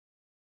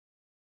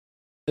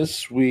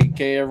This week.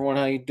 Hey everyone,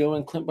 how you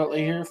doing? Clint Butler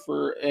here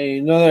for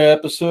another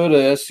episode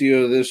of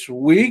SEO This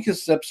Week.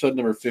 This is episode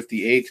number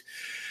 58.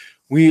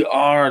 We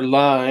are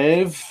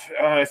live.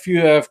 If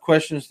you have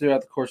questions throughout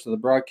the course of the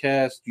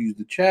broadcast, use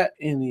the chat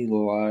in the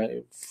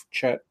live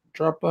chat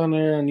drop on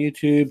there on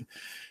YouTube.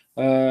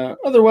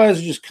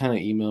 Otherwise, just kind of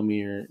email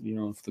me or,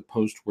 if the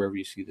post wherever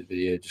you see the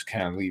video, just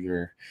kind of leave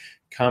your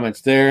comments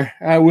there.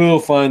 I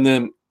will find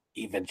them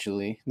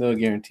eventually. No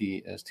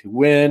guarantee as to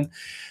when.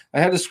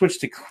 I had to switch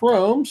to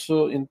Chrome,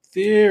 so in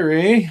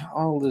theory,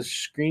 all this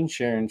screen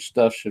sharing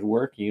stuff should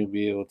work. You'll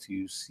be able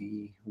to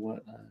see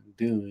what I'm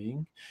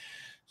doing.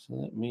 So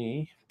let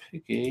me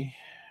pick a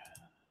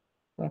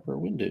proper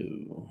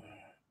window.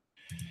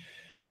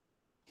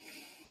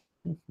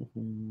 Oh,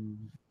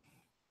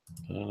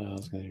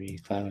 it's going to be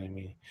clowning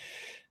me.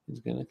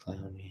 It's going to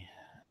clown me.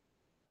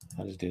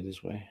 I'll just do it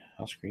this way.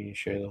 I'll screen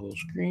share the whole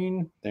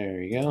screen.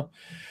 There you go.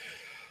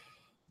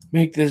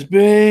 Make this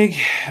big.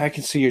 I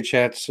can see your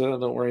chat, so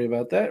don't worry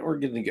about that. We're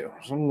good to go.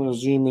 So I'm going to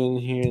zoom in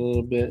here a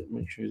little bit,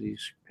 make sure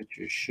these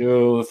pictures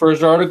show. The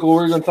first article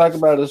we're going to talk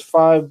about is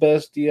 5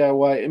 best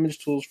DIY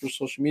image tools for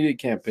social media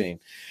campaign.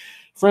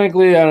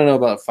 Frankly, I don't know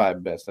about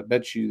 5 best. I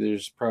bet you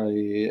there's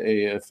probably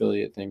a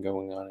affiliate thing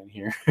going on in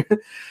here.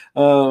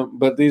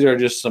 But these are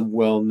just some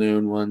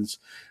well-known ones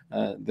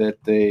that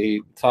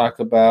they talk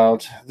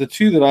about. The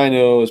 2 that I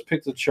know is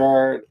Pick the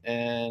Chart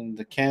and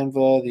the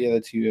Canva. The other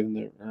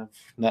 2 I've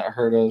not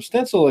heard of.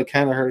 Stencil I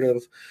kind of heard of.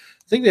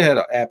 I think they had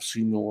an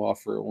AppSumo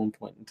offer at one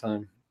point in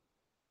time.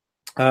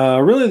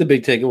 Really the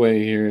big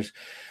takeaway here is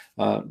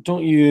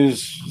don't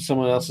use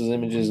someone else's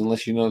images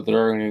unless you know that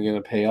they're going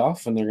to pay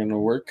off and they're going to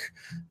work.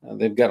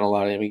 They've got a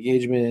lot of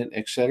engagement,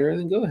 etc.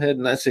 Then go ahead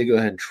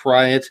and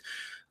try it.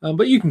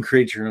 But you can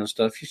create your own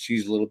stuff. Just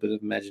use a little bit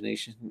of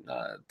imagination.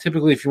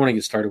 Typically, if you want to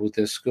get started with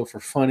this, go for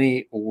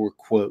funny or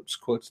quotes.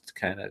 Quotes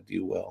kind of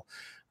do well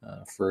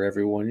for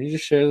everyone. You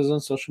just share those on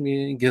social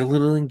media and get a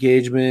little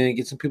engagement,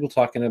 get some people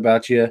talking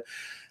about you.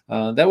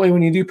 That way,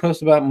 when you do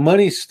post about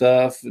money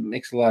stuff, it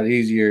makes it a lot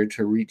easier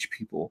to reach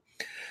people.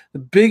 The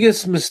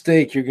biggest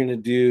mistake you're going to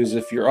do is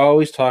if you're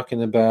always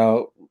talking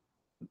about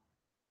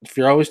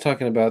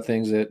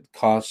things that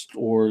cost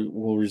or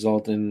will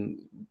result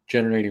in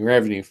generating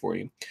revenue for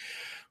you.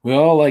 We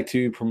all like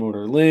to promote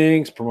our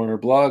links, promote our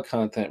blog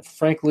content.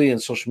 Frankly, in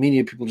social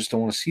media, people just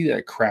don't want to see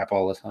that crap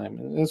all the time.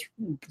 And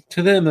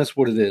to them, that's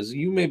what it is.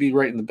 You may be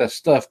writing the best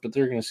stuff, but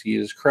they're going to see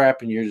it as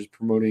crap, and you're just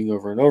promoting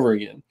over and over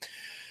again.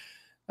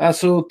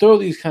 So throw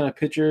these kind of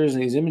pictures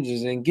and these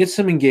images in, get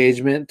some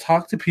engagement,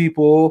 talk to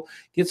people,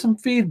 get some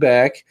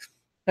feedback,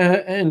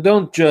 and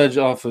don't judge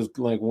off of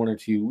like 1 or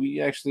 2.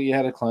 We actually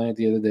had a client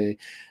the other day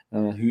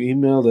who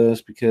emailed us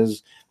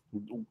because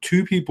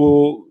 2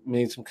 people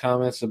made some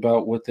comments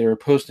about what they were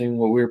posting,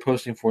 what we were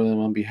posting for them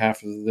on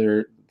behalf of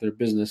their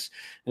business,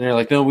 and they're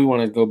like, "No, we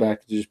want to go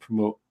back to just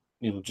promote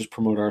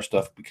our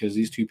stuff because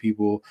these 2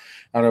 people,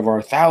 out of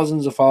our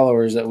thousands of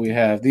followers that we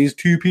have, these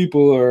 2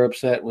 people are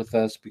upset with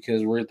us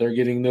because they're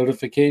getting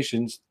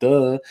notifications.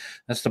 Duh,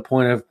 that's the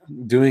point of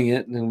doing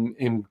it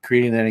and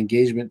creating that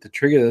engagement to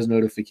trigger those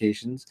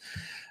notifications."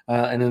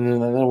 And then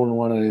another one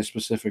wanted a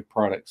specific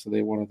product, so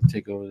they wanted to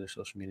take over their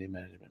social media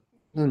management.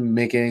 Doesn't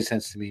make any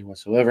sense to me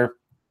whatsoever.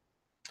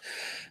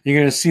 You're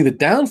going to see the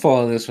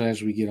downfall of this one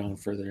as we get on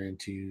further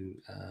into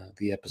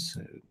the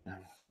episode.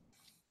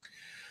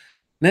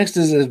 Next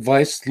is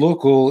Advice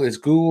Local. It's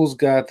Google's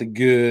Got the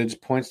Goods,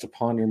 Points to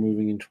Ponder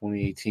Moving in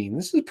 2018.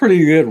 This is a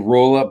pretty good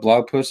roll-up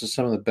blog post of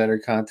some of the better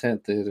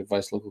content that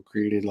Advice Local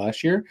created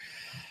last year.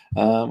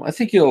 I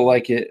think you'll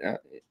like it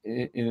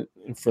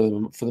for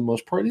the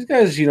most part. These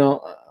guys,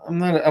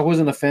 I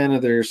wasn't a fan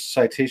of their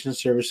citation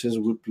services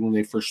when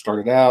they first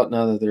started out.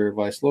 Now that they're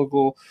Advice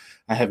Local,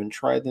 I haven't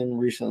tried them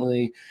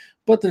recently,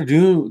 but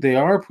they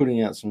are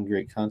putting out some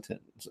great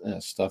content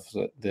stuff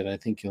that I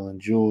think you'll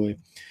enjoy.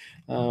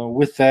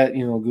 With that,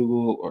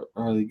 Google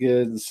are really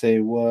good. Say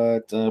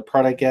what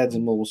product ads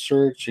and mobile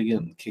search,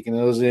 again, kicking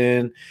those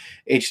in,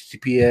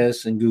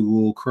 HTTPS and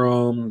Google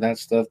Chrome, that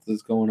stuff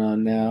that's going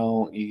on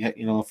now.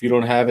 If you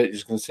don't have it, you're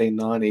just going to say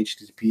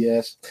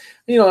non-HTTPS.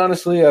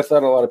 Honestly, I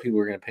thought a lot of people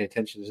were going to pay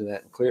attention to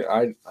that. And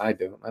I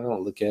don't. I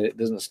don't look at it. It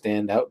doesn't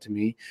stand out to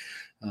me.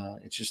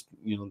 It's just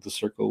the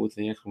circle with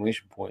the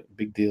exclamation point.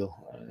 Big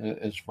deal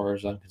as far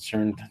as I'm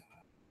concerned.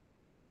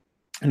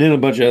 And then a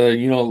bunch of other,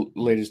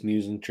 latest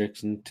news and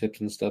tricks and tips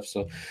and stuff.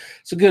 So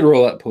it's a good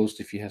roll-up post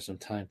if you have some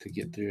time to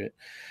get through it.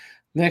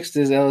 Next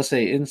is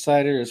LSA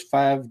Insider is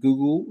 5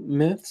 Google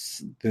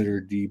myths that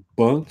are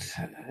debunked.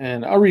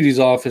 And I'll read these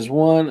off as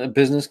 1. A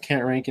business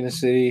can't rank in a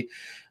city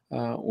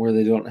where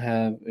they don't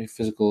have a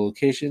physical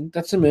location.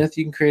 That's a myth.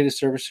 You can create a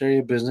service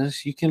area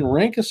business. You can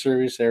rank a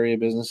service area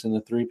business in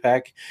the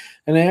 3-pack.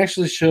 And they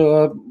actually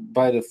show up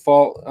by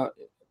default,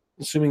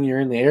 assuming you're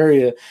in the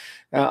area,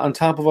 on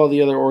top of all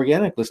the other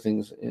organic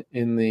listings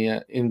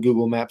in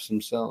Google Maps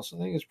themselves. So I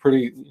think it's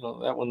pretty.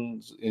 That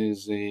one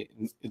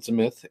it's a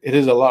myth. It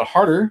is a lot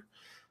harder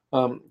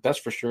That's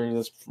for sure.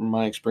 That's from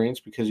my experience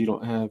because you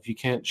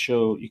can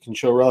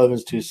show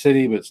relevance to a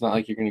city, but it's not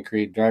like you're going to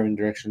create driving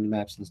direction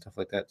maps and stuff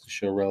like that to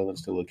show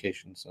relevance to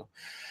location. So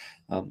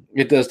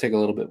it does take a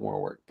little bit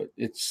more work, but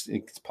it's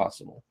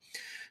possible.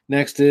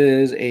 Next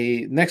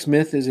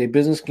myth is a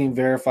business can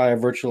verify a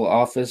virtual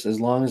office as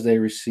long as they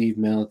receive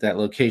mail at that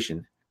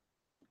location.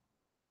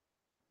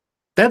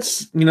 That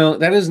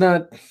is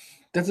not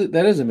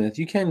that is a myth.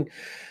 You can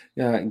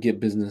get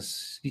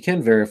business. You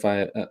can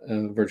verify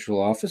a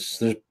virtual office.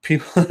 There's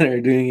people that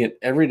are doing it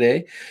every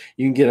day.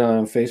 You can get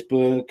on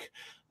Facebook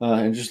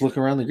and just look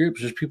around the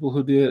groups. There's people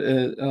who do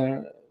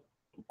it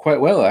quite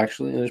well,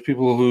 actually. And there's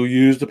people who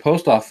use the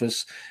post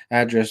office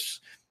address,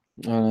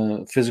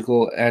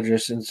 physical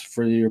address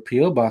for your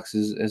PO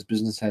boxes as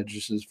business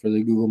addresses for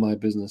the Google My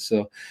Business.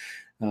 So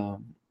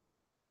um,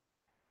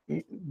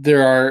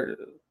 there are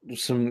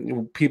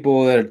some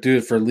people that do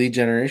it for lead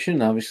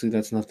generation. Obviously,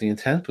 that's not the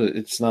intent, but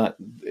it's not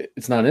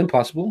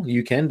impossible.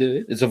 You can do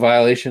it. It's a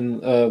violation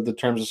of the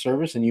terms of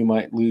service, and you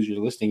might lose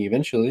your listing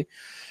eventually.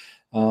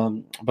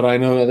 But I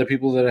know other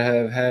people that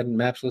have had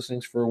Maps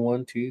listings for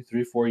 1, 2,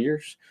 3, 4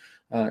 years,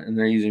 and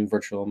they're using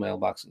virtual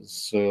mailboxes.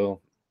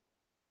 So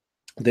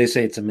they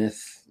say it's a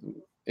myth.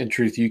 In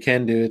truth, you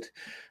can do it,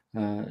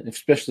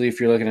 especially if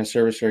you're looking at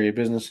service area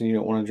business and you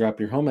don't want to drop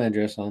your home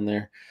address on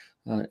there.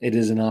 It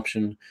is an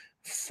option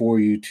for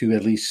you to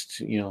at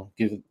least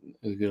give it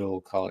a good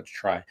old college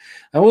try.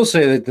 I will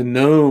say that the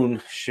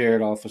known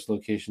shared office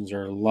locations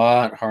are a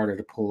lot harder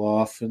to pull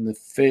off, and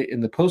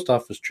in the post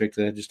office trick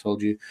that I just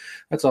told you,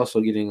 that's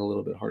also getting a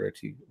little bit harder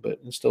too,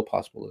 but it's still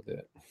possible to do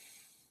it.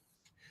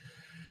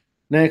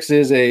 Next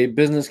is a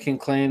business can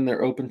claim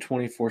they're open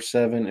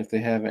 24/7 if they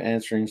have an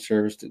answering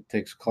service that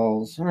takes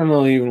calls. I don't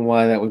know even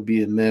why that would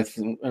be a myth.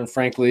 And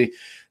frankly,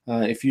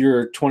 if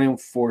you're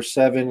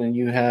 24/7 and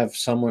you have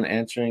someone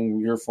answering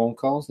your phone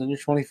calls, then you're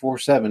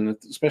 24/7,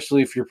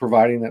 especially if you're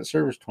providing that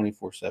service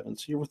 24/7.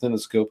 So you're within the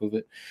scope of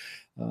it.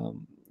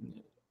 Um,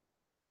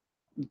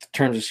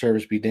 Terms of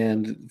service be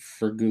damned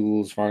for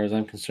Google as far as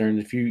I'm concerned.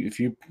 If you're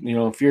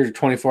a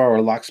 24-hour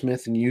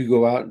locksmith and you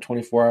go out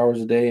 24 hours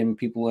a day and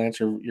people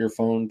answer your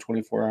phone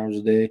 24 hours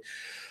a day,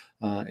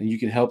 and you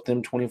can help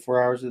them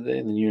 24 hours a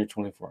day, then you're a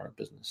 24-hour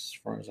business as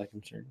far as I'm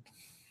concerned.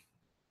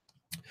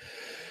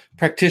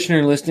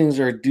 Practitioner listings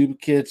are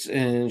duplicates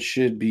and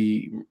should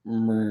be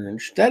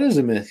merged. That is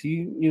a myth.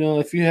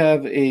 If you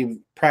have a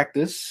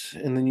practice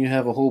and then you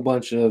have a whole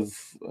bunch of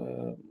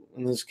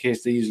in this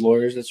case they use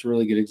lawyers. That's a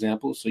really good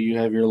example. So you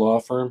have your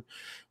law firm,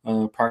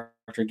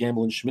 Procter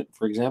Gamble and Schmidt,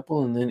 for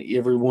example, and then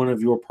every one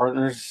of your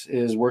partners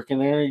is working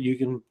there. You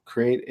can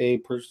create a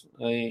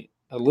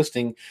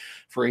listing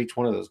for each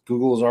one of those.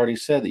 Google has already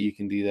said that you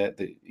can do that.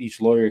 That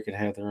each lawyer can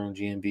have their own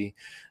GMB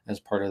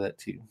as part of that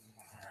too.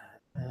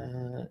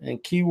 And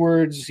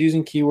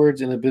using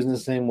keywords in a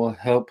business name will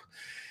help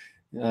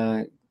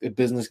a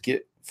business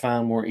get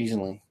found more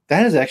easily.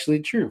 That is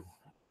actually true.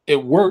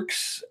 It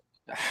works.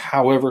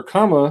 However,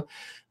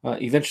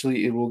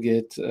 eventually it will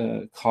get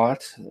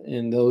caught,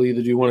 and they'll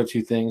either do one of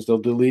two things: they'll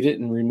delete it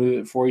and remove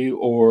it for you,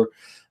 or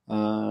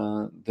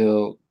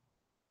they'll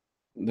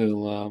what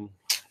do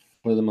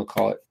they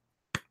call it?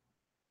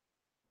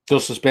 They'll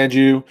suspend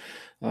you,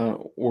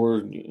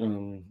 or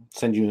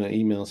send you an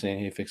email saying,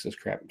 "Hey, fix this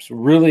crap." So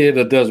really,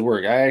 it does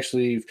work.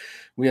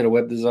 We had a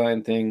web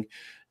design thing,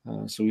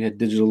 so we had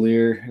Digital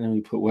Lear, and then we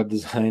put web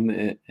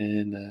design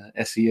and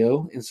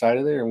SEO inside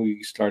of there, and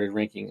we started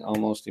ranking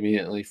almost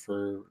immediately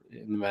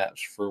in the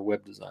maps for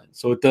web design.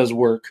 So it does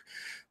work.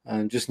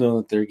 Just know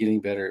that they're getting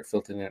better at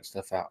filtering that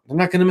stuff out. They're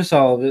not going to miss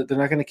all of it. They're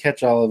not going to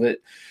catch all of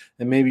it.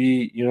 And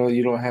maybe,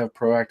 you don't have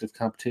proactive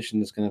competition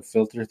that's going to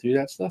filter through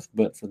that stuff.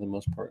 But for the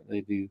most part,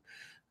 they do.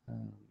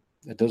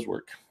 It does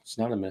work. It's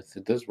not a myth.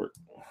 It does work.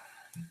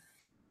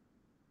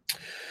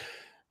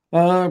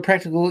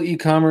 Practical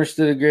e-commerce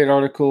did a great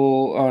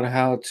article on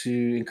how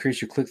to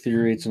increase your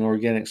click-through rates in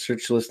organic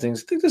search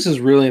listings. I think this is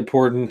really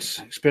important,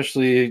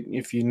 especially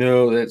if you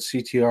know that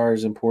CTR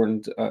is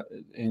important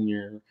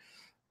in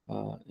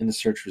the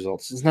search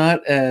results. It's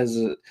not as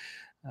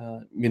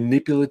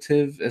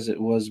manipulative as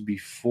it was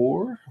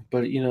before,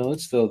 but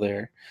it's still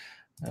there.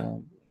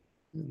 Let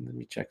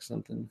me check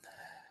something.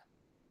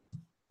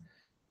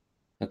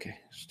 Okay,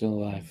 still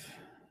alive.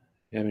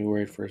 You had me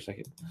worried for a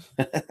second.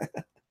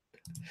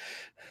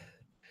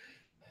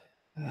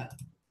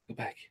 Go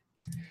back.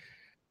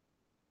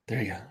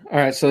 There you go. All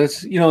right, so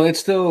it's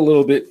still a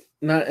little bit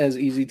not as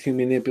easy to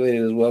manipulate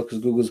it as well because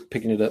Google's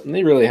picking it up, and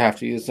they really have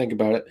to. You just think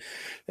about it.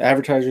 The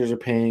advertisers are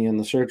paying on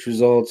the search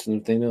results,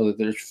 and if they know that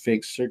there's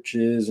fake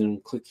searches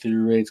and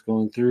click-through rates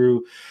going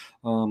through,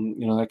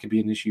 that could be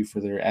an issue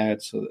for their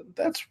ads. So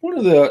that's one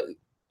of the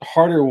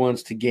harder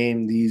ones to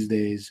game these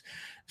days,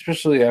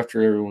 especially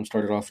after everyone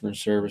started offering their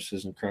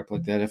services and crap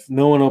like that. If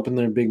no one opened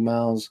their big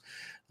mouths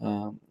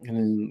and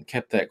then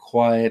kept that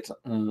quiet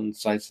on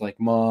sites like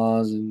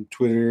Moz and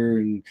Twitter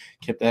and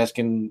kept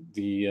asking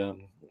the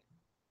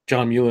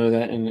John Mueller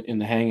that in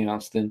the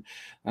Hangouts, then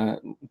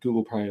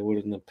Google probably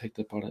wouldn't have picked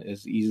up on it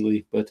as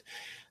easily. But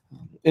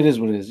it is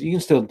what it is. You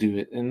can still do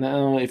it. And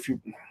now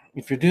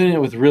if you're doing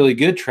it with really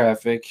good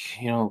traffic,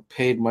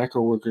 paid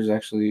micro workers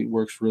actually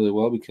works really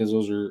well because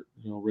those are,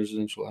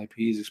 residential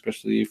IPs,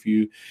 especially if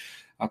you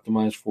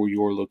optimize for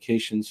your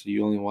location. So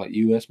you only want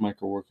US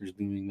micro workers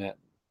doing that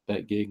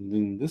gig. And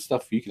then this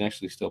stuff you can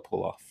actually still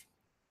pull off.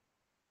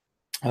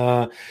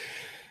 Uh,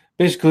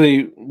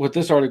 Basically, what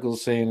this article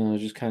is saying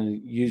is just kind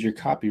of use your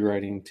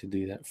copywriting to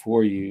do that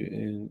for you,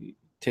 and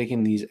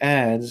taking these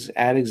ads,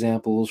 add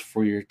examples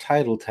for your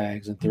title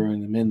tags and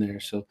throwing them in there.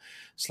 So,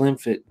 slim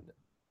fit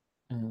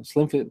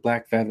slim fit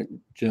black velvet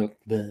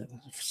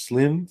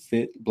slim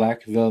fit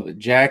black velvet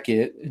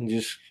jacket, and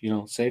just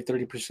save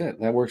 30%.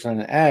 That works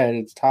on an ad.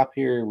 It's top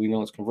here. We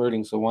know it's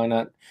converting, so why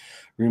not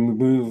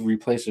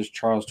replaces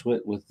Charles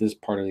Twitt with this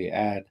part of the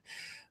ad.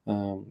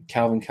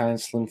 Calvin Klein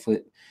slim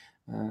fit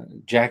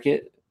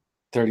jacket,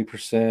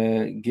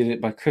 30%. Get it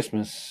by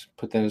Christmas.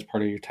 Put that as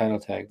part of your title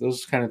tag.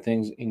 Those kind of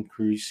things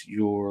increase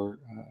your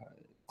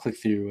click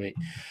through rate.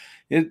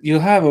 You'll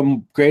have a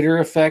greater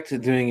effect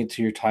at doing it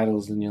to your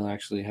titles than you'll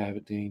actually have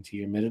it doing to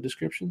your meta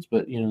descriptions.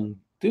 But do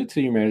it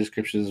to your meta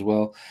descriptions as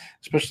well,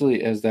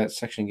 especially as that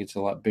section gets a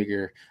lot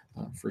bigger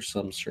for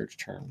some search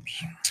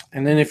terms.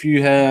 And then if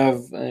you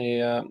have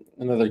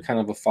another kind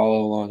of a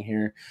follow along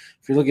here,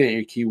 if you're looking at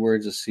your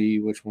keywords to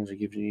see which ones are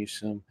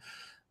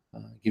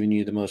giving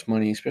you the most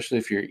money, especially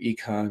if your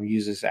ecom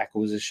uses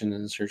acquisition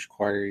and search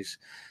queries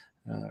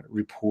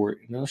report,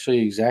 and it'll show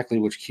you exactly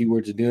which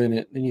keywords are doing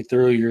it. Then you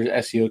throw your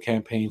SEO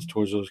campaigns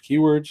towards those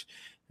keywords,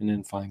 and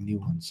then find new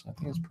ones. I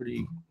think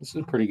this is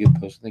a pretty good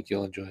post. I think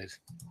you'll enjoy it.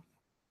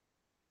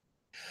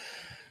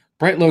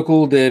 Bright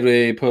Local did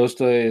a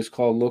post. It's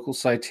called "Local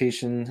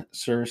Citation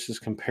Services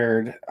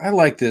Compared." I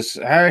like this.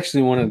 I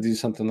actually want to do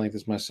something like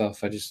this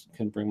myself. I just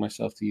couldn't bring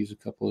myself to use a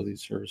couple of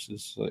these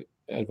services, like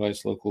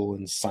Advice Local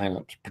and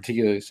Signups,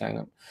 particularly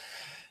Signup.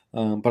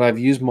 But I've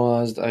used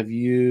Moz, I've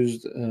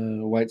used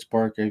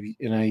Whitespark,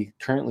 and I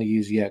currently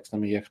use Yext.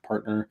 I'm a Yext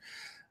partner.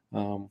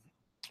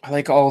 I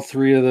like all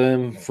three of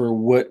them for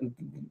what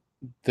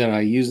that I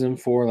use them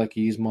for. Like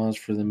I use Moz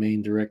for the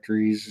main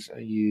directories. I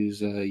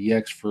use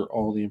Yext for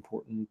all the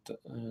important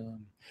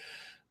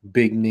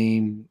big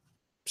name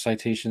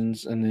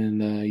citations, and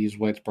then I use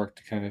Whitespark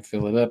to kind of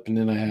fill it up. And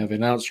then I have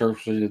an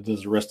outsourcer that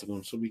does the rest of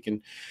them, so we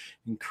can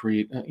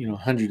create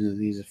hundreds of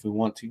these if we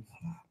want to.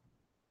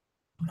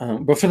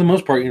 But for the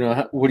most part,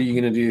 what are you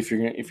going to do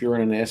if you're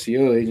running an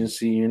SEO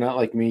agency? You're not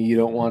like me. You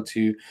don't want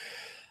to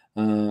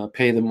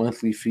pay the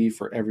monthly fee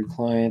for every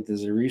client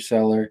as a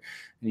reseller,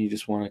 and you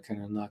just want to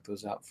kind of knock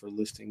those out for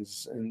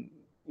listings. And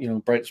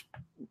Bright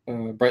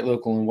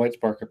Local and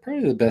Whitespark are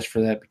probably the best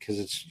for that because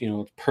it's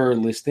per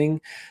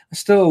listing. It's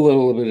still a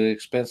little bit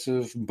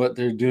expensive, but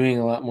they're doing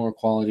a lot more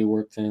quality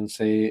work than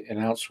say an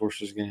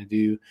outsourcer is going to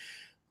do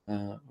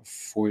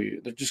for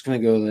you. They're just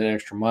going to go that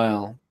extra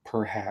mile,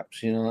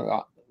 perhaps.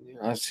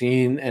 I've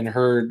seen and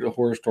heard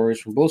horror stories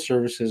from both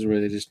services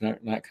where they just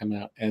not come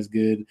out as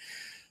good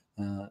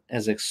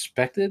as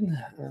expected.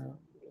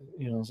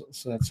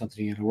 So that's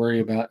something you got to worry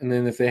about. And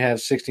then if they have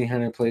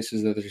 1,600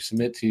 places that they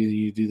submit to,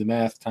 you do the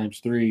math times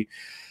 3.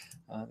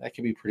 That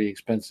can be pretty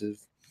expensive.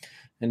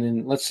 And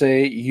then let's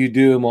say you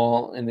do them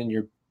all, and then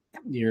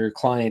your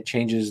client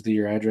changes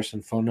your address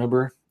and phone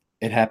number.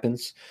 It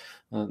happens.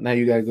 Now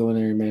you got to go in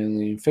there and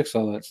manually fix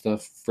all that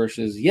stuff.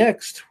 Versus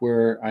Yext,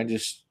 where I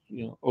just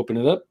open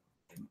it up,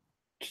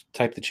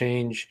 type the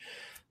change,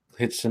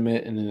 hit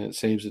submit, and then it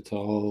saves it to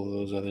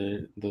all of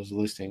those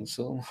listings.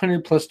 So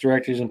 100 plus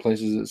directories and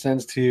places it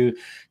sends to.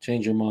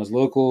 Change your Moz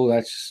local.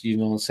 That's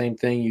the same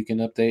thing. You can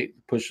update,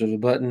 push of a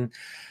button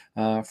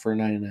for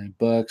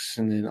 $99,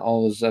 and then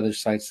all those other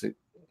sites that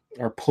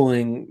are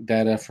pulling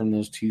data from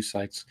those two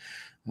sites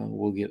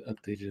will get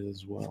updated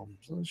as well.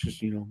 So it's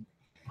just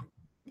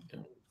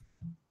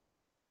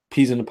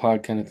peas in a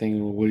pod kind of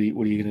thing. What are you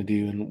going to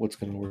do, and what's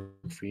going to work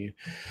for you?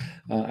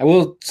 I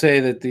will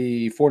say that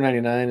the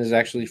 $4.99 is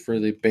actually for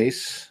the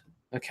base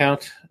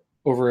account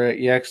over at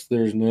Yext.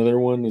 There's another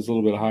one that's a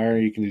little bit higher.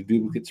 You can do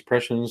duplicate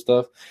suppression and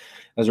stuff.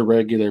 As a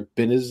regular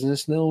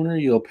business owner,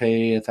 you'll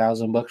pay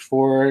 $1,000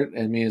 for it,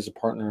 and me as a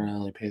partner, I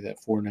only pay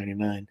that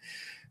 $4.99.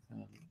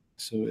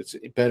 So it's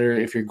better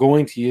if you're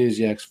going to use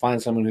Yext,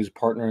 find someone who's a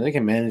partner. They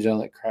can manage all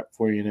that crap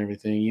for you and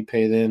everything. You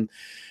pay them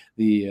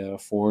the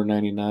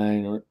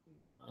 $4.99 or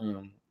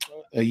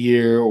a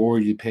year, or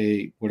you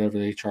pay whatever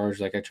they charge.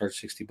 Like I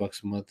charge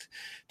 $60 a month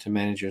to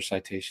manage your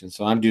citation.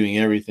 So I'm doing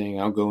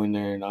everything. I'll go in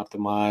there and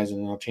optimize,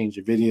 and I'll change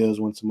the videos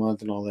once a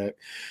month and all that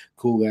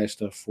cool guy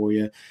stuff for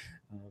you.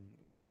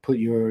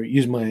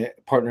 Use my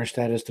partner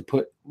status to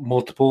put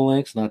multiple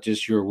links, not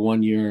just your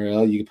one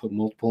URL. You can put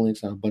multiple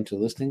links on a bunch of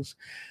listings.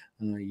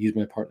 Use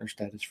my partner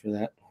status for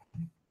that.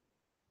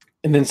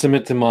 And then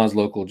submit to Moz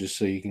Local just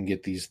so you can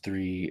get these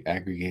 3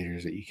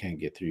 aggregators that you can't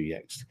get through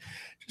Yext.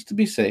 Just to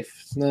be safe.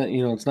 It's not,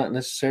 it's not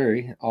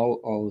necessary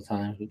all the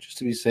time, but just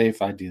to be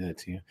safe, I do that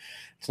too.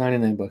 It's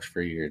 $99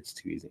 for a year. It's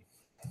too easy.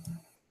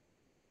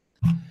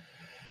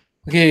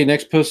 Okay,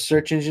 next post,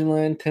 search engine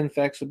land, 10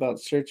 facts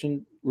about search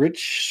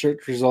rich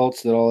search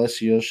results that all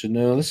SEOs should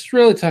know. This is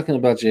really talking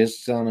about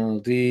JSON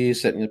LD,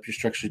 setting up your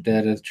structured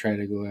data to try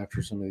to go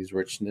after some of these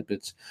rich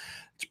snippets.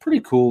 It's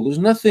pretty cool. There's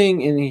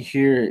nothing in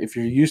here, if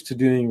you're used to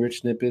doing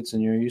rich snippets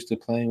and you're used to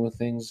playing with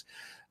things,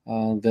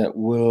 that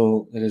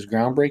is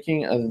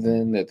groundbreaking, other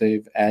than that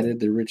they've added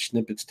the rich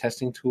snippets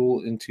testing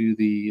tool into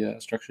the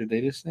structured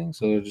data thing.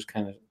 So it'll just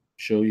kind of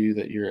show you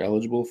that you're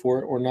eligible for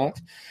it or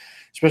not,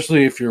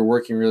 especially if you're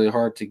working really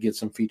hard to get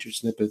some featured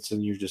snippets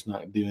and you're just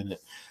not doing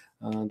it.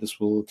 This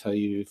will tell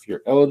you if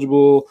you're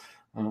eligible,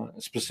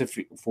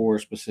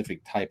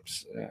 specific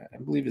types. I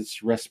believe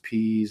it's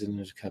recipes, and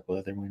there's a couple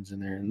other ones in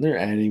there, and they're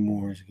adding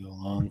more as you go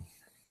along.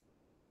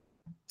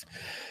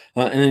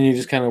 And then you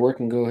just kind of work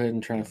and go ahead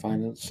and try to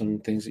find some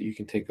things that you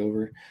can take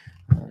over.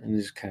 And it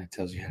just kind of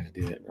tells you how to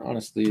do it.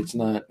 Honestly, it's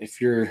not,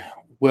 if you're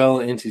well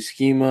into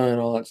schema and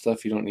all that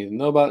stuff, you don't need to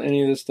know about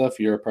any of this stuff.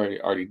 You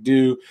probably already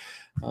do.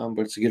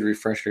 But it's a good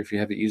refresher if you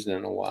haven't used it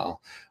in a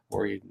while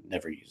or you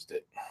never used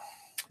it.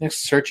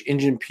 Next, search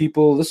engine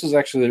people. This is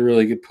actually a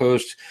really good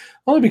post,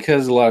 only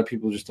because a lot of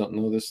people just don't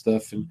know this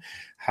stuff and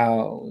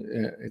how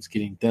it's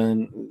getting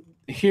done.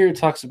 Here it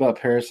talks about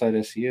parasite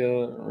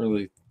SEO. I don't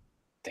really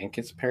think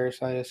it's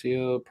parasite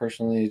SEO.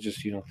 Personally,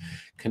 just,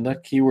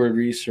 conduct keyword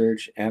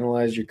research,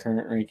 analyze your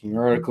current ranking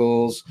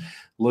articles,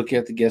 look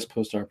at the guest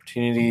post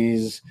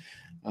opportunities,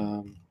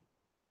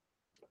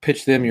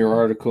 pitch them your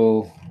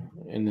article,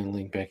 and then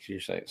link back to your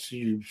site. So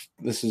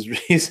this is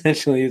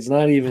essentially, it's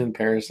not even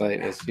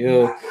parasite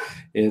SEO.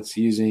 It's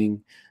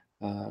using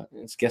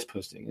it's guest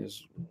posting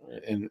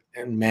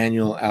and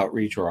manual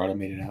outreach or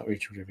automated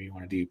outreach, whatever you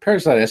want to do.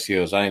 Parasite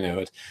SEO, as I know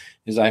it,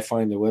 is I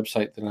find a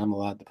website that I'm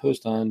allowed to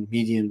post on,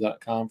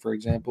 medium.com, for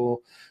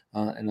example,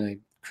 and I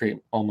create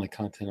all my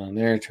content on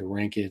there to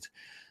rank it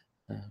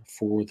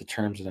for the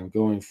terms that I'm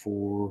going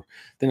for.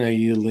 Then I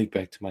link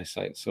back to my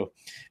site. So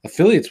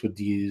affiliates would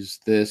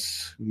use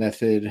this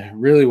method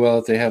really well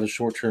if they have a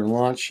short-term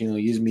launch.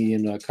 Use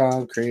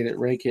medium.com, create it,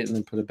 rank it, and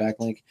then put a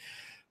backlink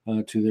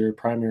to their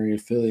primary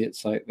affiliate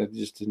site that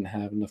just didn't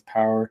have enough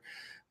power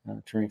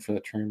to rank for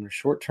that term. In the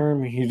short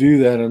term, you do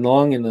that and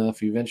long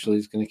enough, eventually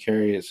it's going to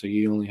carry it. So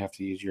you only have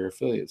to use your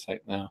affiliate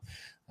site now,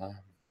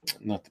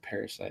 not the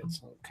parasite.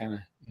 So kind of,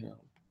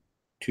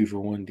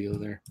 2-for-1 deal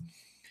there.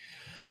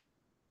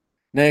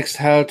 Next,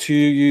 how to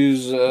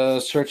use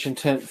search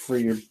intent for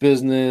your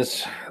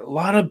business. A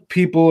lot of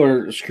people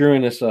are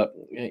screwing this up.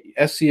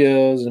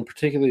 SEOs, and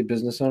particularly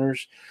business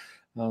owners,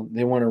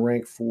 they want to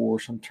rank for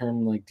some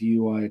term like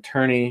DUI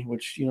attorney,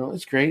 which,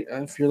 it's great.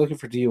 If you're looking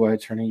for DUI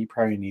attorney, you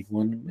probably need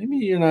one. Maybe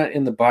you're not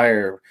in the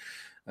buyer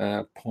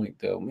point,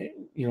 though. Maybe,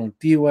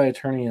 DUI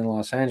attorney in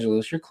Los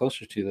Angeles, you're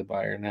closer to the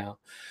buyer now.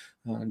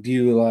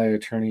 DUI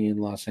attorney in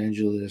Los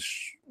Angeles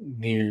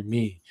near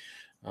me.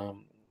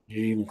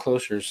 You're even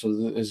closer.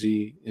 So as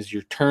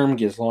your term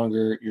gets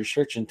longer, your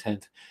search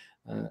intent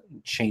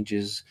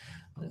changes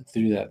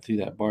through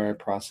that bar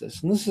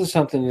process. And this is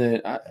something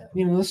that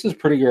this is a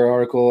pretty good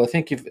article. I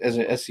think if as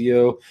an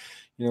SEO,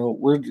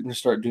 we're going to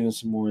start doing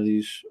some more of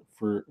these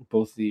for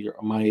both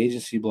my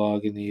agency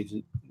blog and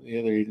the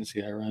other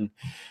agency I run,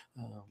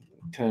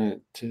 kind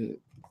of to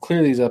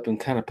clear these up and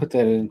kind of put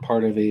that in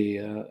part of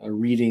a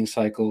reading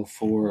cycle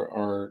for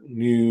our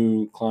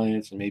new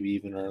clients and maybe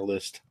even our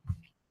list.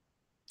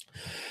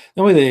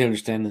 That way they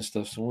understand this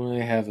stuff. So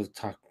when I have a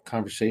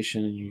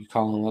conversation and you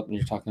call them up and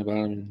you're talking about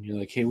them and you're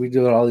like, hey, we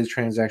do all these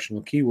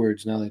transactional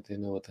keywords, now that they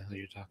know what the hell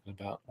you're talking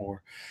about.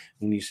 Or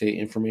when you say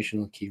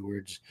informational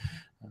keywords,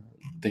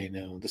 they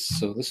know this.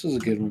 So this is a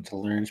good one to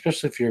learn,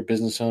 especially if you're a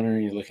business owner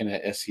and you're looking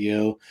at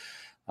SEO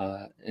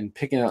and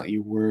picking out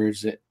your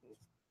words. That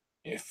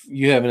if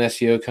you have an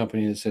SEO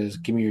company that says,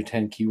 give me your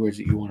 10 keywords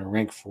that you want to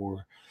rank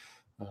for,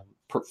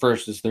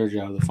 first, it's their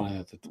job to find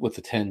out what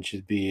the 10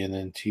 should be, and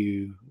then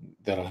 2,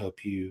 that'll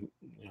help you,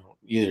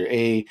 either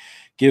A,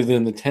 give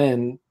them the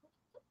 10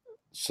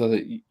 so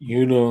that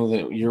you know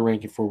that you're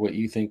ranking for what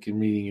you think and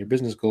meeting your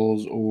business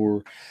goals,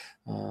 or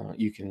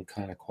you can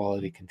kind of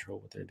quality control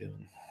what they're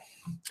doing.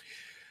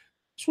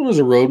 This one is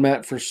a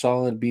roadmap for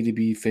solid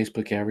B2B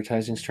Facebook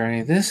advertising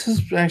strategy. This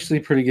is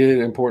actually pretty good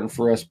and important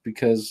for us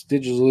because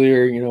digitally,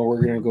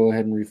 we're going to go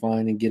ahead and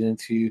refine and get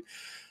into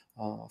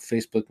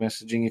Facebook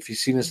messaging. If you've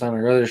seen us on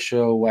our other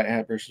show, White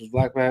Hat versus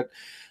Black Hat,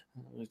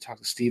 we talk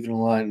to Steven a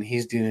lot, and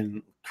he's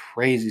doing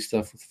crazy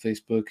stuff with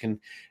Facebook. And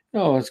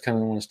it's kind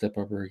of want to step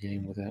up our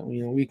game with that.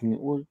 We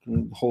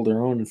can hold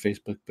our own in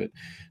Facebook, but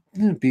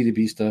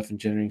B2B stuff and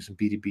generating some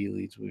B2B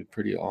leads would be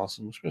pretty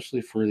awesome,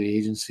 especially for the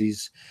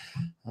agencies.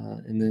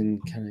 And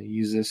then kind of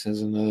use this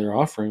as another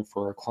offering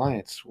for our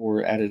clients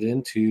or add it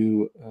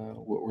into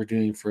what we're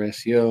doing for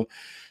SEO.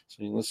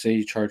 So let's say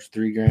you charge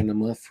 $3,000 a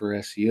month for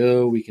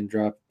SEO, we can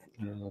drop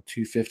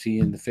 $250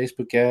 into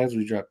Facebook ads.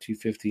 We drop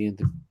 $250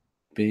 into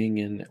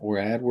Bing or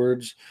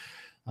AdWords,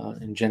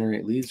 and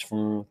generate leads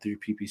through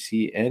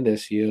PPC and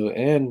SEO,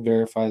 and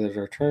verify that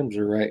our terms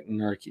are right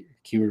and our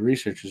keyword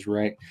research is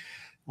right.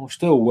 We're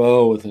still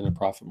well within a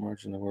profit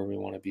margin of where we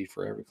want to be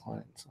for every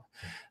client.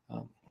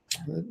 So,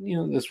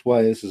 that's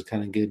why this is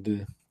kind of good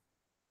to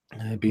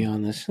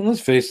beyond this. And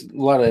let's face it,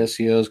 a lot of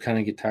SEOs kind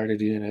of get tired of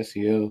doing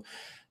SEO.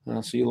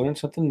 So you learn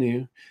something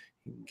new,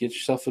 get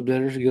yourself a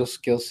better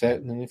skill set,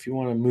 and then if you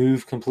want to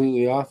move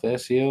completely off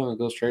SEO and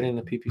go straight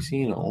into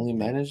PPC and only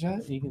manage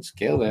that, you can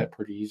scale that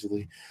pretty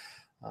easily,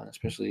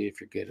 especially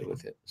if you're good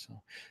with it. So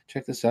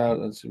check this out.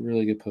 That's a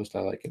really good post.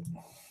 I like it.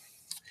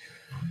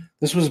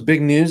 This was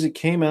big news. It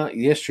came out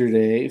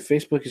yesterday.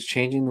 Facebook is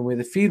changing the way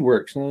the feed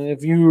works. Now,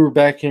 if you were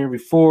back here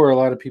before, a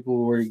lot of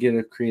people were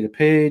create a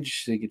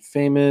page, they get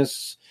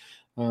famous,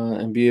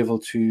 and be able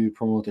to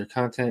promote their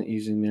content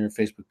using their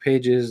Facebook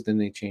pages. Then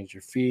they change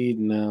their feed,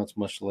 and now it's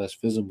much less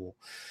visible.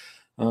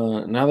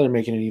 Now they're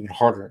making it even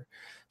harder.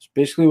 So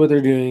basically, what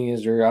they're doing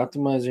is they're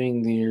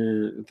optimizing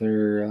their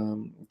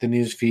the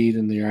news feed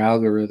and their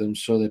algorithms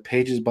so that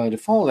pages by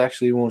default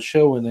actually won't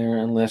show in there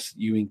unless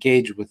you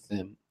engage with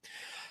them.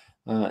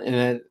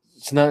 And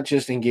it's not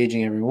just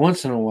engaging every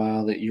once in a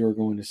while that you're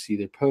going to see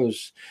their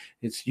posts.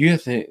 It's you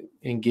have to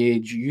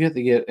engage. You have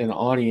to get an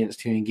audience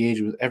to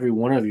engage with every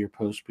one of your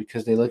posts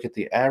because they look at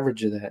the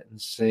average of that and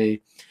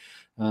say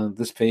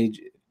this page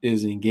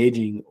is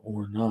engaging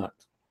or not.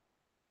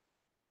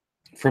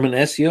 From an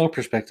SEO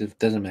perspective, it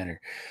doesn't matter.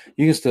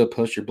 You can still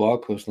post your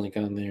blog post link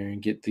on there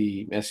and get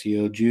the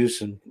SEO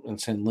juice and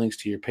send links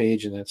to your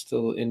page, and that's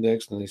still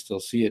indexed and they still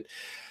see it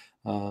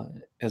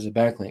as a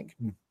backlink.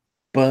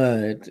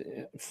 But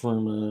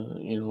from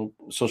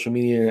a social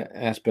media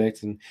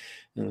aspect, and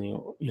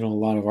a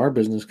lot of our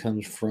business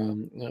comes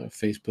from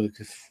Facebook.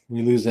 If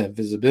we lose that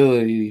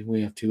visibility,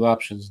 we have two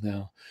options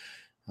now.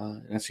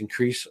 That's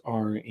increase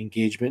our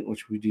engagement,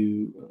 which we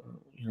do.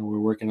 We're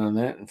working on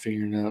that and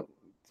figuring out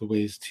the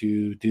ways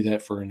to do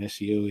that for an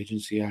SEO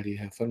agency. How do you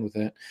have fun with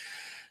that?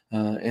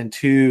 And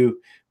two,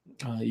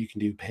 you can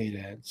do paid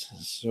ads.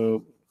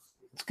 So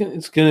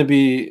it's gonna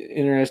be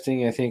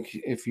interesting. I think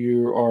if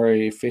you are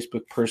a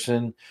Facebook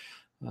person,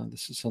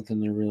 this is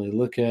something to really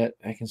look at.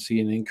 I can see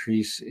an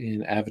increase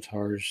in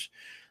avatars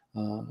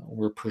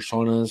or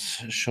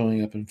personas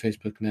showing up in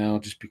Facebook now,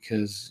 just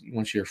because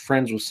once you're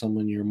friends with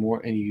someone, you're more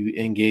and you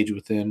engage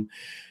with them,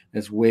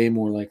 it's way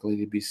more likely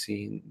to be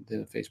seen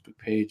than a Facebook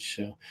page.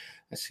 So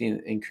I see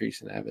an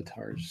increase in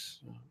avatars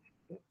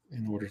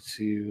in order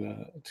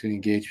to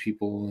engage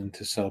people and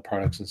to sell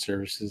products and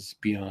services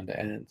beyond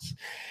ads.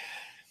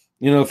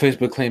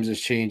 Facebook claims its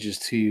changes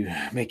to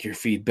make your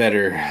feed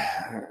better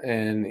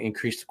and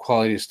increase the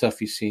quality of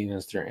stuff you see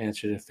as their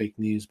answer to fake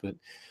news. But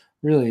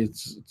really,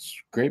 it's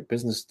a great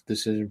business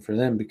decision for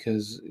them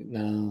because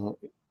now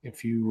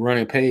if you run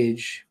a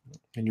page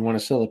and you want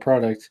to sell a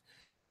product,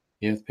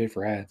 you have to pay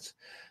for ads.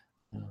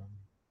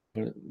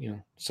 But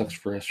sucks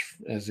for us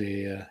as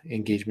a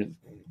engagement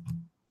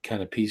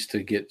kind of piece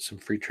to get some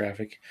free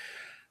traffic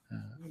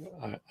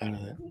out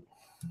of that.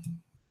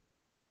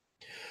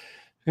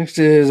 Next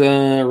is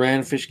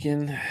Rand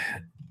Fishkin.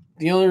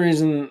 The only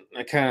reason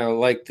I kind of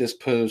like this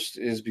post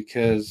is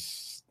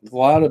because a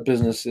lot of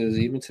businesses,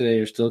 even today,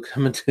 are still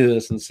coming to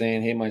us and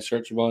saying, "Hey, my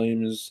search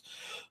volume is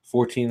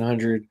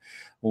 1,400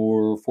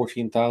 or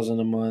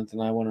 14,000 a month,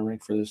 and I want to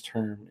rank for this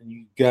term." And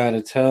you got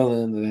to tell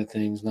them that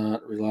thing's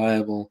not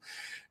reliable.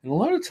 And a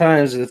lot of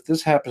times, if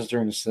this happens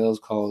during a sales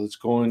call, it's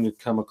going to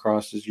come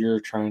across as you're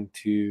trying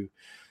to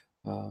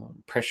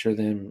pressure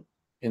them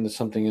into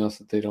something else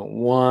that they don't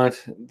want.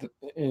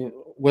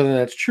 Whether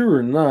that's true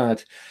or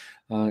not,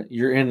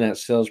 you're in that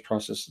sales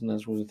process, and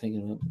that's what we're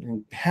thinking of.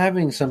 And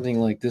having something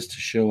like this to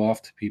show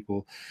off to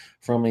people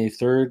from a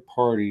third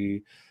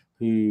party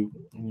who,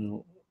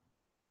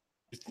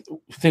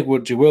 think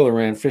what you will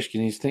around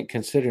Fishkin, he's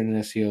considered an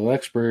SEO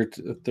expert,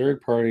 a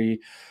third party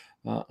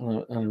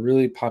on a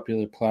really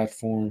popular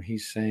platform.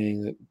 He's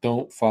saying that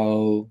don't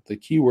follow the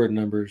keyword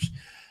numbers.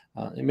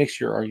 It makes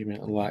your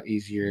argument a lot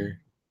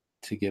easier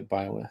to get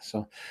by with.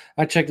 So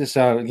I check this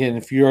out again.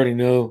 If you already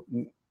know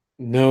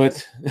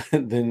it,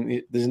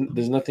 then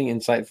there's nothing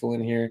insightful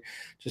in here.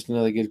 Just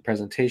another good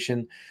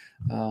presentation.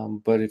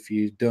 But if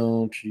you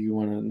don't, you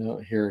want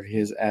to hear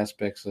his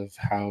aspects of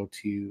how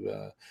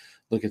to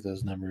look at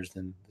those numbers,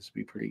 then this would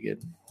be pretty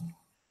good.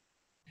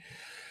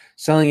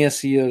 Selling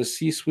SEO to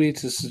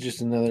C-suites. This is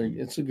just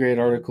it's a great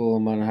article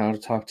about how to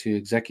talk to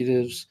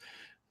executives.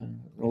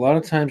 A lot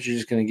of times you're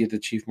just going to get the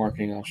chief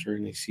marketing officer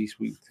and the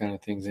C-suite kind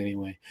of things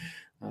anyway.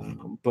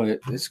 But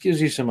this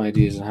gives you some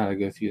ideas on how to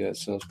go through that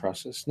sales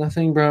process.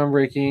 Nothing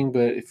groundbreaking,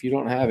 but if you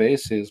don't have a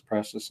sales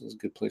process, it's a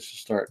good place to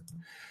start.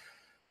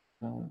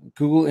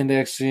 Google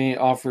indexing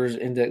offers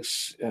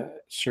index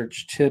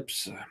search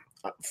tips.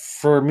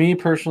 For me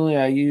personally,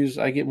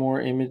 I get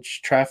more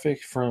image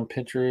traffic from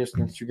Pinterest,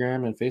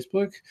 Instagram, and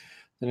Facebook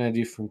than I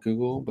do from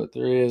Google, but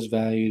there is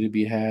value to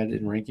be had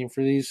in ranking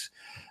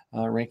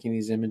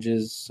these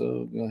images.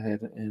 So go ahead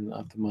and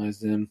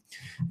optimize them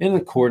in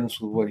accordance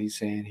with what he's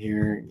saying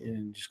here,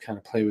 and just kind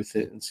of play with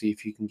it and see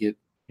if you can get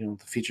the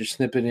feature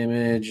snippet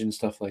image and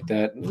stuff like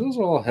that. And those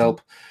all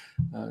help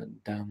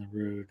down the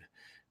road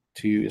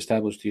to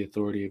establish the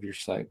authority of your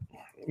site,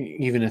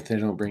 even if they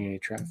don't bring any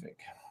traffic.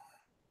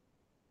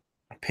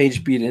 Page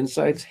speed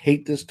insights.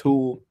 Hate this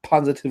tool.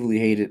 Positively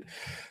hate it.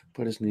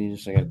 But it's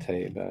neat. I got to tell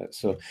you about it.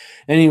 So,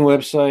 any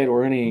website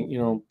or any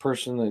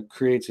person that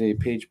creates a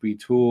PHP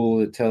tool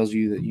that tells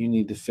you that you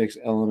need to fix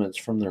elements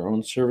from their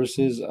own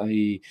services,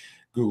 i.e.,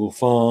 Google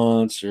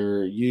Fonts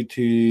or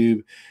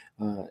YouTube,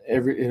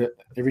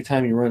 every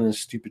time you run a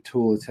stupid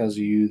tool, it tells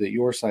you that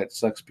your site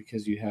sucks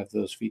because you have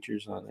those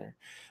features on there.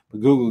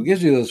 But Google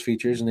gives you those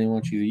features and they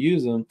want you to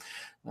use them,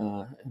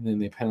 and then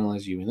they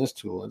penalize you in this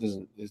tool. It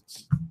doesn't.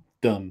 It's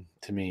dumb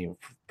to me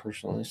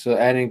personally. So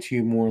adding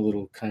to more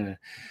little kind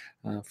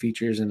of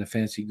features and a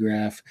fancy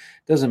graph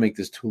doesn't make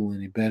this tool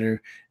any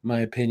better. In my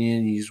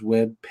opinion, use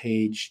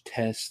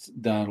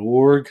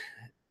webpagetest.org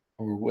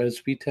or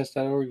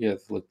webspeedtest.org. You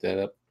have to look that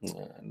up. I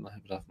don't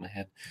have it off my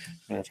head.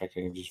 Matter of fact,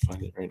 I can just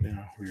find it right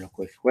now real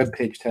quick.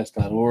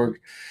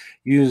 Webpagetest.org.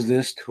 Use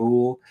this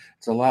tool.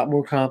 It's a lot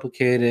more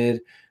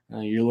complicated.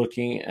 You're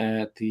looking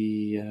at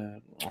the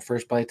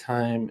first byte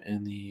time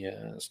and the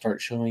start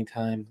showing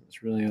time.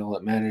 It's really all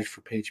that matters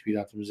for page speed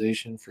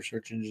optimization, for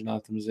search engine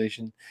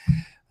optimization.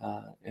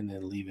 And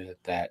then leave it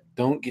at that.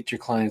 Don't get your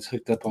clients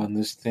hooked up on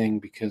this thing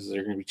because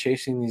they're going to be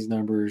chasing these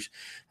numbers.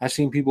 I've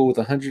seen people with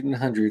 100 and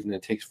 100, and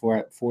it takes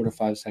 4 to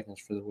 5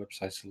 seconds for the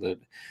website to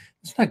load.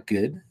 That's not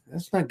good.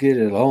 That's not good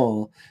at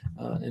all.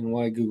 And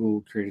why Google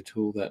would create a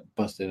tool that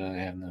busted, I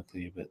have no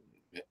clue, but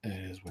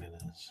it is what it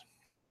is.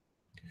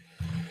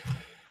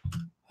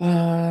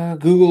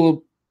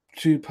 Google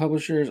to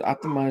publishers,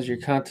 optimize your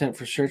content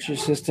for Search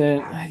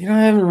Assistant. I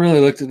haven't really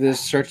looked at this.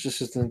 Search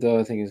Assistant, though,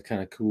 I think is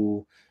kind of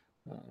cool.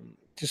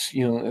 Just,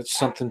 it's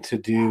something to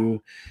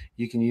do.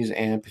 You can use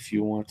AMP if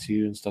you want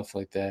to and stuff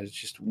like that. It's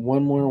just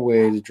one more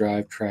way to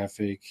drive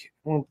traffic.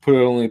 I won't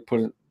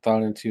put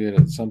thought into it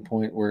at some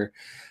point where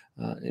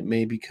it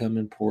may become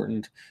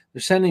important.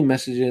 They're sending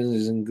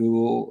messages in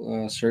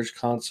Google Search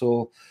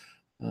Console,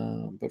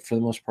 but for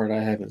the most part,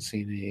 I haven't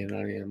seen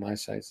any on my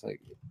sites,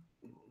 like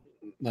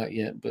not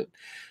yet. But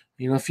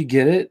if you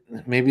get it,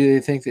 maybe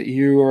they think that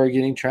you are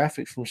getting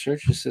traffic from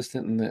Search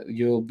Assistant and that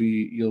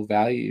you'll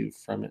value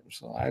from it.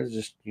 So I would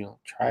just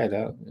try it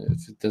out.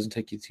 If it doesn't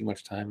take you too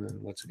much time,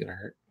 then what's it gonna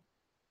hurt?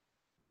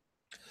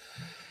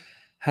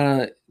 How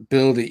to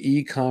build an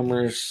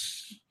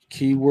e-commerce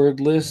keyword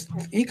list.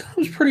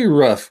 E-commerce is pretty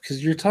rough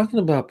because you're talking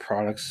about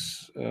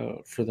products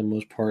for the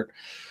most part,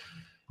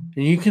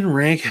 and you can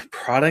rank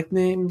product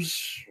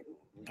names.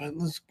 But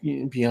let's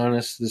be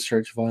honest, the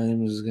search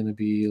volume is going to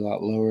be a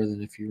lot lower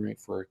than if you rank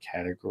for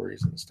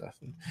categories and stuff.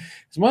 And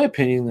it's my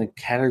opinion that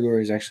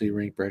categories actually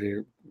rank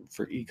better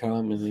for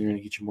ecom, and they're going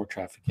to get you more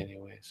traffic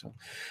anyway. So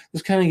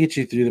this kind of gets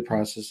you through the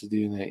process of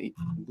doing that,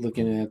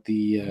 looking at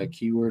the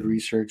keyword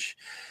research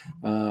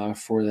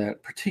for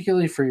that,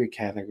 particularly for your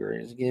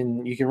categories.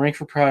 Again, you can rank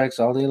for products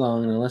all day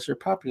long, and unless they're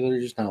popular,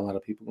 there's just not a lot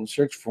of people can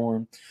search for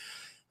them.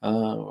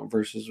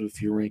 Versus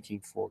if you're ranking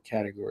for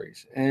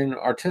categories. And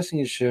our testing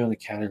has shown the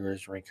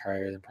categories rank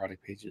higher than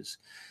product pages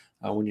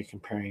when you're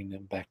comparing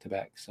them back to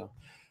back. So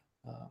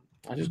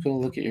I'm just going to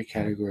look at your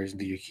categories and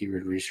do your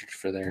keyword research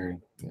for there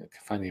and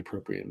find the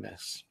appropriate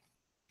mix.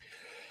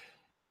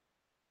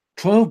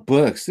 12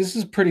 books. This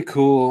is pretty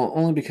cool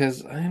only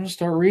because I'm going to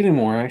start reading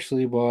more. I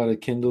actually bought a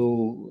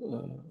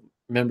Kindle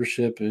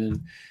membership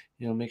and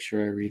make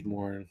sure I read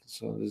more. And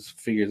so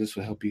figure this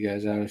will help you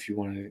guys out if you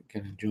want to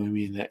kind of join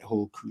me in that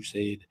whole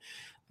crusade.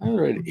 I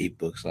read 8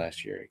 books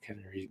last year. I kind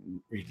of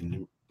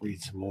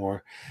read some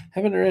more.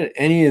 Haven't read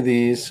any of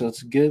these, so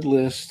it's a good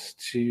list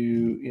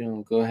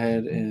to go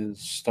ahead and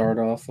start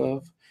off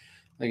of.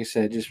 Like I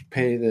said, just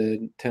pay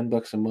the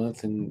 $10 a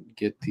month and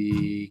get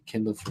the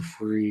Kindle for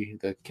free,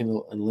 the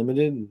Kindle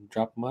Unlimited, and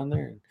drop them on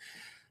there, and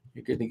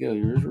you're good to go.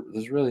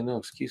 There's really no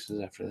excuses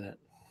after that.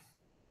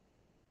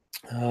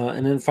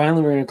 And then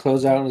finally, we're going to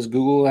close out as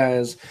Google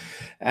has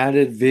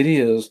added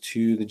videos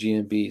to the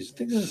GMBs. I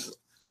think this is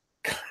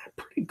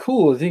pretty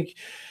cool. I think,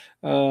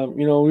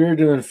 we were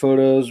doing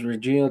photos, we're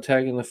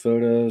geotagging the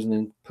photos and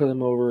then put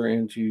them over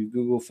into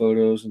Google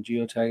Photos and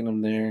geotagging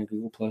them there, and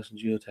Google Plus and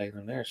geotagging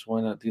them there. So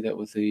why not do that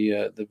with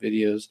the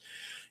videos?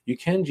 You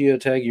can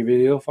geotag your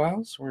video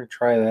files. We're going to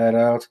try that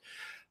out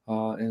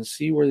and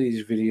see where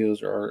these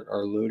videos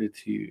are loaded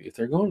to. If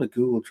they're going to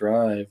Google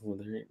Drive,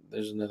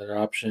 there's another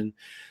option.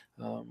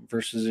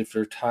 Versus if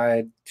they're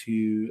tied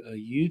to a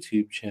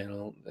YouTube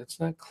channel, that's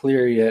not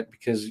clear yet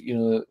because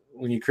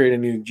when you create a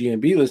new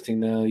GMB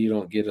listing now, you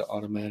don't get an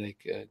automatic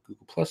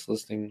Google Plus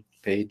listing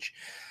page.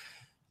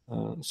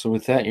 So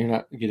with that, you're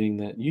not getting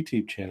that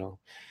YouTube channel.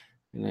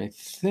 And I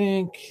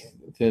think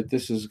that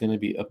this is going to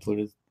be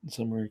uploaded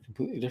somewhere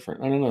completely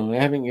different. I don't know.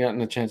 I haven't gotten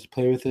a chance to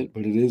play with it,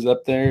 but it is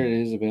up there. It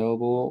is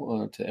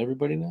available to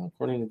everybody now,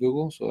 according to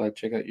Google. So I'd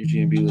check out your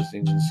GMB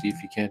listings and see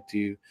if you can't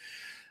do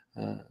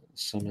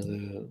some of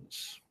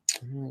those.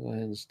 I'm going to go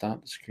ahead and stop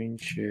the screen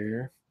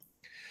share.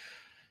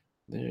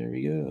 There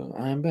we go.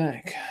 I'm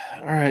back.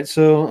 All right.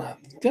 So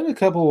got a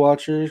couple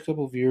watchers, a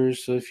couple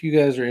viewers. So if you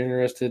guys are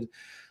interested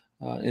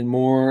in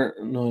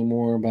knowing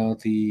more about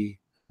the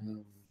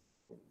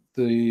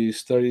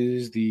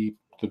studies, the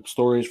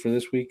stories for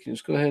this week,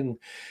 just go ahead and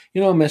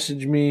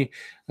message me.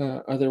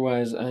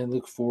 Otherwise, I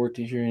look forward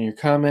to hearing your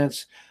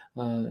comments.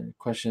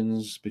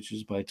 questions,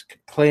 bitches, bites,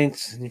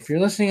 complaints. And if you're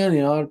listening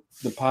on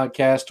the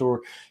podcast,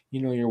 or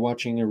you're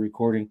watching a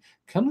recording,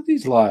 come to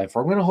these live.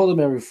 I'm going to hold them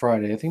every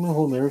Friday. I think I'm going to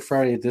hold them every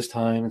Friday at this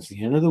time. It's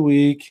the end of the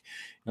week.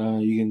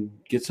 You can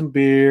get some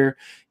beer.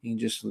 You can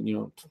just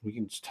we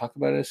can just talk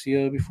about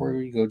SEO before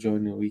you go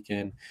join the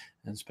weekend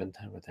and spend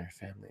time with their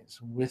families.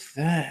 With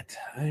that,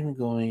 I'm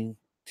going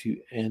to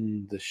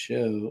end the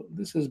show.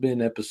 This has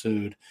been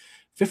episode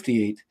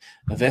 58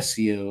 of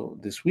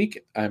SEO This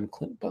Week. I'm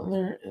Clint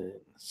Butler, and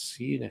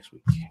see you next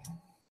week.